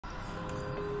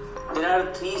There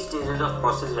are three stages of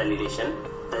process validation.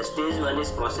 The stage 1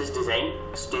 is process design,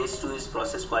 stage 2 is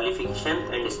process qualification,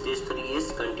 and stage 3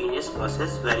 is continuous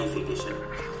process verification.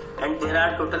 And there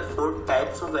are total 4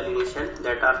 types of validation,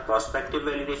 that are prospective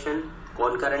validation,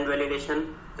 concurrent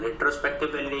validation, retrospective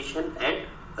validation, and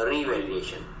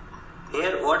revalidation.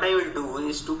 Here what I will do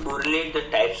is to correlate the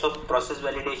types of process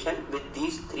validation with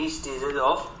these 3 stages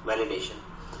of validation.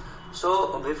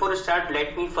 So before I start,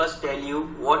 let me first tell you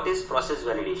what is process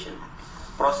validation.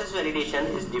 Process validation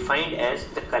is defined as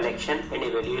the collection and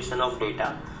evaluation of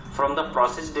data from the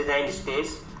process design stage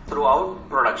throughout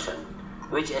production,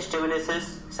 which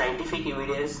establishes scientific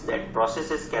evidence that process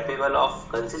is capable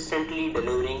of consistently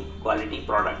delivering quality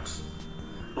products.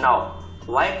 Now,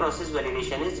 why process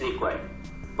validation is required?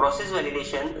 Process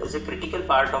validation is a critical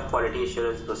part of quality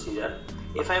assurance procedure.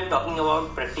 If I am talking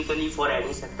about practically for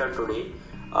any sector today,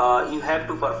 you have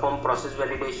to perform process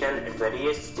validation at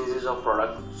various stages of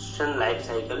production life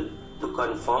cycle to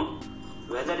confirm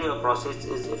whether your process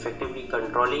is effectively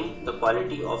controlling the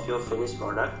quality of your finished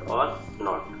product or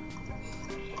not.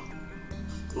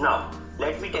 Now,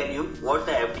 let me tell you what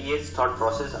the FDA's thought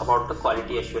process about the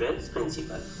quality assurance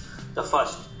principle. The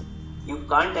first, you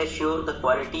can't assure the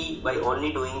quality by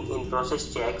only doing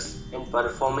in-process checks and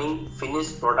performing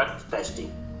finished product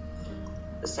testing.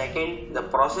 The second, the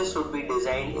process should be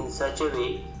designed in such a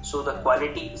way so the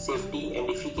quality, safety and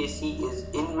efficacy is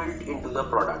inbuilt into the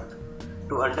product.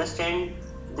 To understand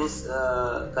this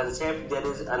concept, there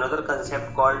is another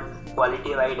concept called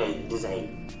quality by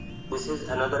design. This is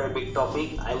another big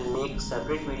topic. I'll make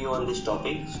separate video on this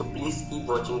topic, so please keep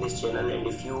watching this channel, and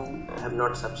if you have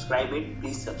not subscribed it,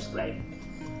 please subscribe.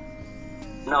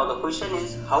 Now the question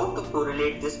is how to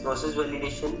correlate this process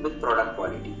validation with product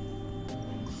quality.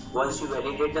 Once you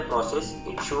validate the process,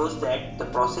 it shows that the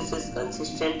process is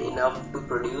consistent enough to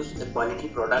produce a quality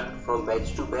product from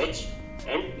batch to batch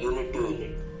and unit to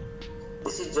unit.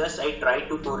 This is just I try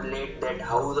to correlate that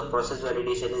how the process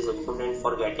validation is important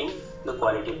for getting the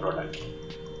quality product.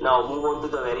 Now move on to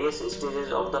the various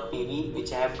stages of the PV,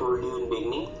 which I have told you in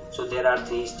beginning. So there are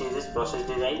 3 stages: process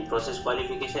design, process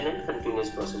qualification, and continuous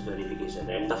process verification.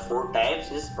 And the 4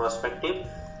 types is prospective,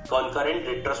 concurrent,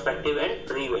 retrospective, and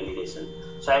revalidation.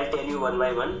 So I'll tell you one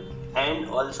by one and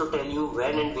also tell you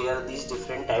when and where these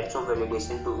different types of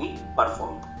validation to be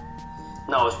performed.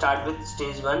 Now start with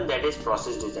stage 1, that is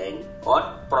process design or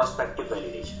prospective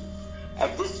validation.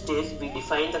 At this stage we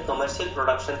define the commercial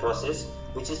production process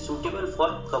which is suitable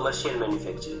for commercial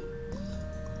manufacturing.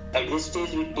 At this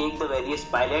stage we take the various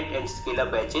pilot and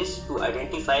scale-up batches to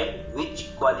identify which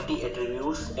quality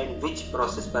attributes and which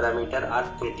process parameter are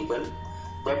critical.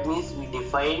 That means we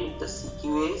define the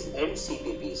CQAs and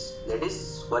CPPs, that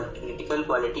is critical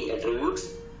quality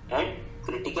attributes and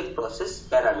critical process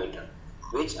parameter,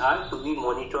 which are to be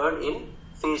monitored in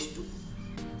phase 2.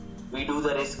 We do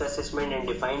the risk assessment and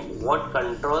define what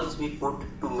controls we put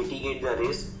to mitigate the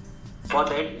risk. For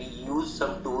that we use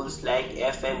some tools like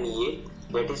FMEA,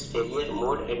 that is failure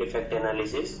mode and effect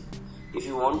analysis. If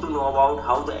you want to know about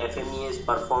how the FMEA is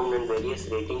performed and various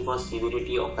rating for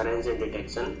severity, occurrence and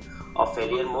detection of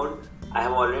failure mode, I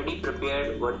have already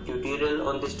prepared one tutorial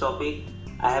on this topic.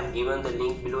 I have given the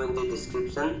link below in the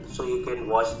description, so you can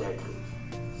watch that too.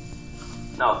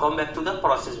 Now come back to the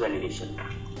process validation.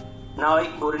 Now I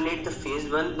correlate the phase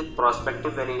 1 with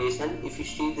prospective validation. If you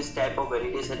see, this type of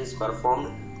validation is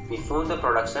performed before the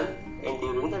production and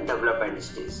during the development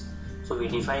stage. So we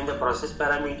define the process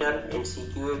parameter and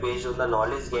CQA based on the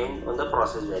knowledge gained on the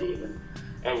process variable,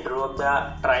 and draw up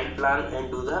the trial plan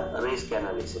and do the risk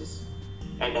analysis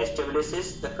and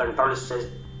establishes the control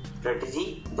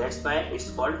strategy. That's why it's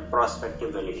called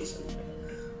prospective validation.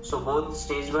 So both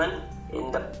stage 1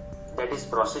 that is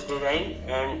process design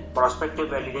and prospective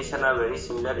validation are very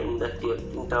similar in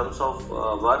terms of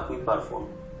work we perform.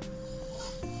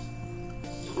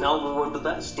 Now move on to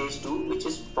the stage 2, which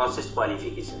is process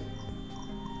qualification.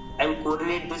 I will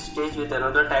correlate this stage with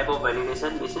another type of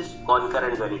validation, which is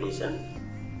concurrent validation.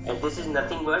 And this is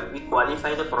nothing but we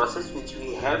qualify the process which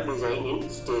we have designed in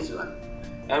stage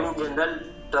 1. And in general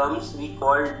terms we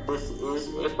call this is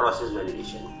a process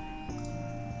validation.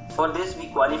 For this we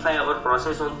qualify our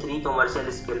process on 3 commercial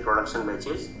scale production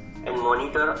batches and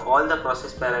monitor all the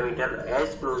process parameters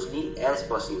as closely as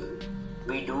possible.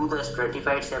 We do the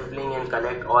stratified sampling and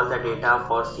collect all the data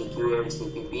for CQA and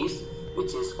CPPs,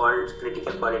 which is called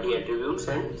critical quality attributes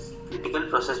and critical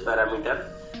process parameter,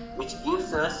 which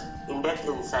gives us in-depth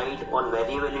insight on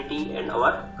variability and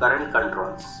our current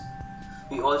controls.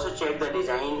 We also check the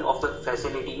design of the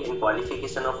facility and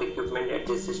qualification of equipment at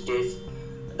this stage.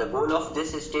 The goal of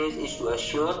this stage is to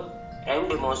assure and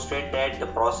demonstrate that the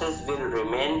process will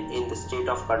remain in the state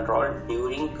of control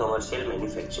during commercial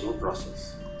manufacturing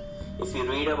process. If you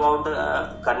read about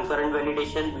the concurrent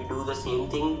validation, we do the same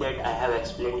thing that I have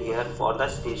explained here for the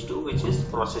stage 2, which is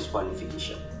process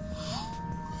qualification.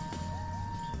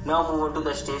 Now move on to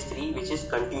the stage 3, which is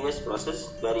continuous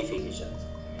process verification.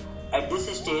 At this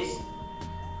stage,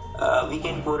 we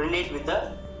can correlate with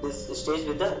this stage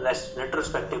with the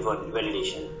retrospective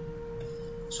validation.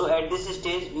 So at this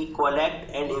stage, we collect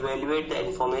and evaluate the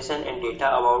information and data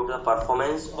about the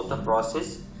performance of the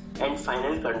process and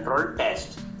final control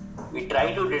test. We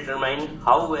try to determine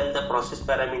how well the process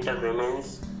parameter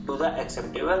remains to the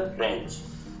acceptable range.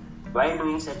 While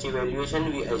doing such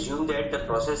evaluation, we assume that the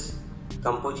process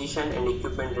composition and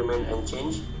equipment remain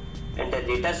unchanged, and the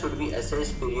data should be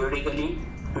assessed periodically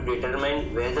to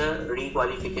determine whether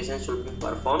requalification should be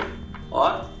performed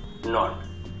or not.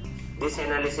 This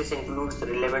analysis includes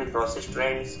relevant process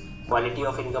trends, quality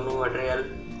of incoming material,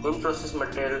 in-process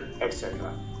material,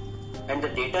 etc. And the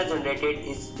data generated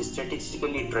is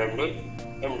statistically trended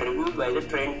and reviewed by the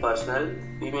trained personnel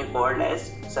we may call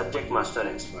as subject matter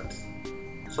experts.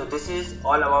 So this is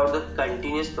all about the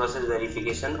continuous process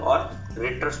verification or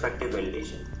retrospective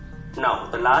validation. Now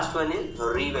the last one is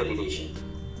revalidation.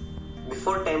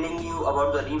 Before telling you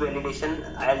about the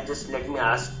revalidation, I'll just let me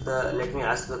ask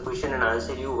the question and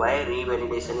answer you why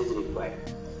revalidation is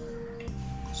required.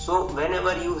 So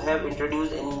whenever you have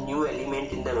introduced any new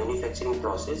element in the manufacturing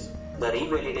process, the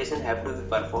revalidation have to be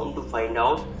performed to find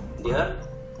out their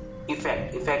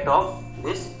effect of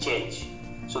this change.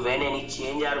 So when any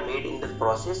change are made in the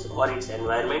process or its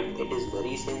environment, it is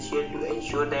very essential to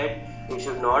ensure that it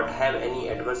should not have any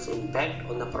adverse impact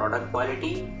on the product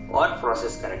quality or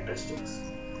process characteristics.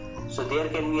 So there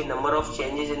can be a number of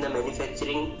changes in the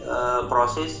manufacturing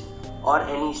process or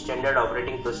any standard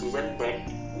operating procedure that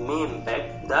may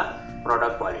impact the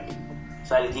product quality.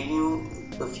 So I'll give you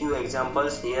a few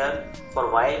examples here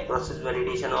for why process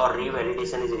validation or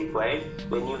revalidation is required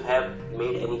when you have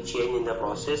made any change in the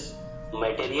process,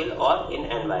 material or in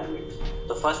environment.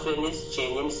 The first one is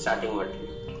change in starting material.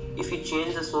 If you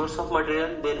change the source of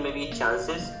material, there may be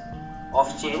chances of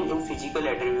change in physical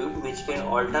attribute which can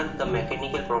alter the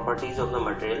mechanical properties of the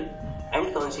material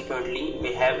and consequently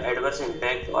may have adverse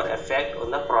impact or effect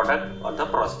on the product or the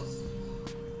process.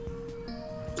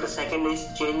 The second is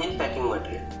change in packing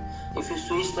material. If you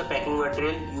switch the packing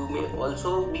material, you may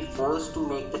also be forced to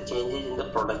make the changes in the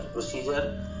product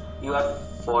procedure you are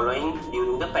following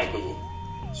during the packaging,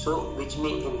 so which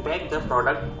may impact the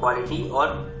product quality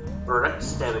or product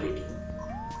stability.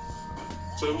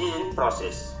 Changes in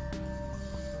process.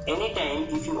 Anytime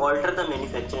if you alter the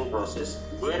manufacturing process,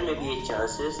 there may be a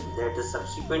chances that the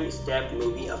subsequent step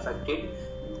may be affected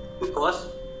because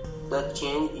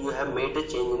you have made the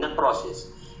change in the process,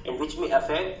 and which may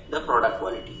affect the product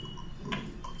quality.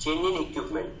 Change in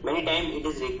equipment. Many times it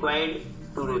is required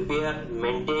to repair,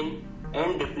 maintain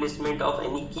and replacement of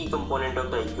any key component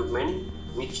of the equipment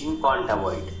which you can't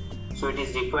avoid. So it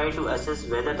is required to assess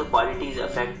whether the quality is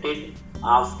affected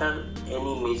after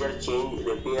any major change,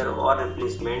 repair or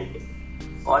replacement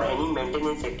or any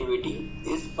maintenance activity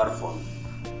is performed.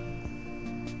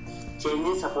 Change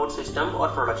in support system or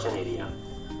production area.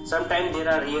 Sometimes there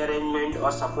are rearrangement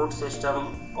or support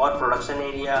system or production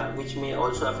area which may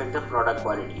also affect the product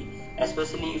quality,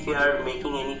 especially if you are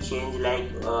making any change like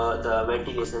the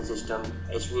ventilation system,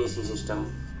 HVAC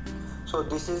system. So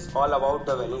this is all about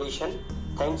the validation.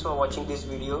 Thanks for watching this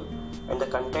video, and the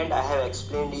content I have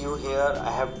explained to you here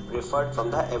I have referred from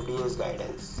the FDA's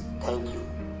guidance. Thank you.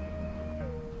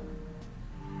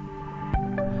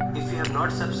 If you have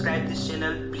not subscribed this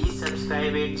channel, please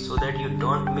subscribe it so that you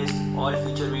don't miss all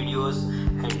future videos,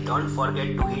 and don't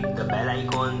forget to hit the bell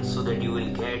icon so that you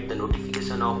will get the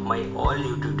notification of my all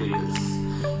new tutorials.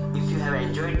 If you have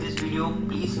enjoyed this video,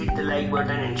 please hit the like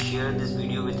button and share this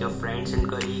video with your friends and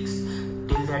colleagues.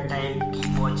 Till that time,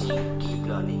 keep watching, keep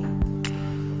learning.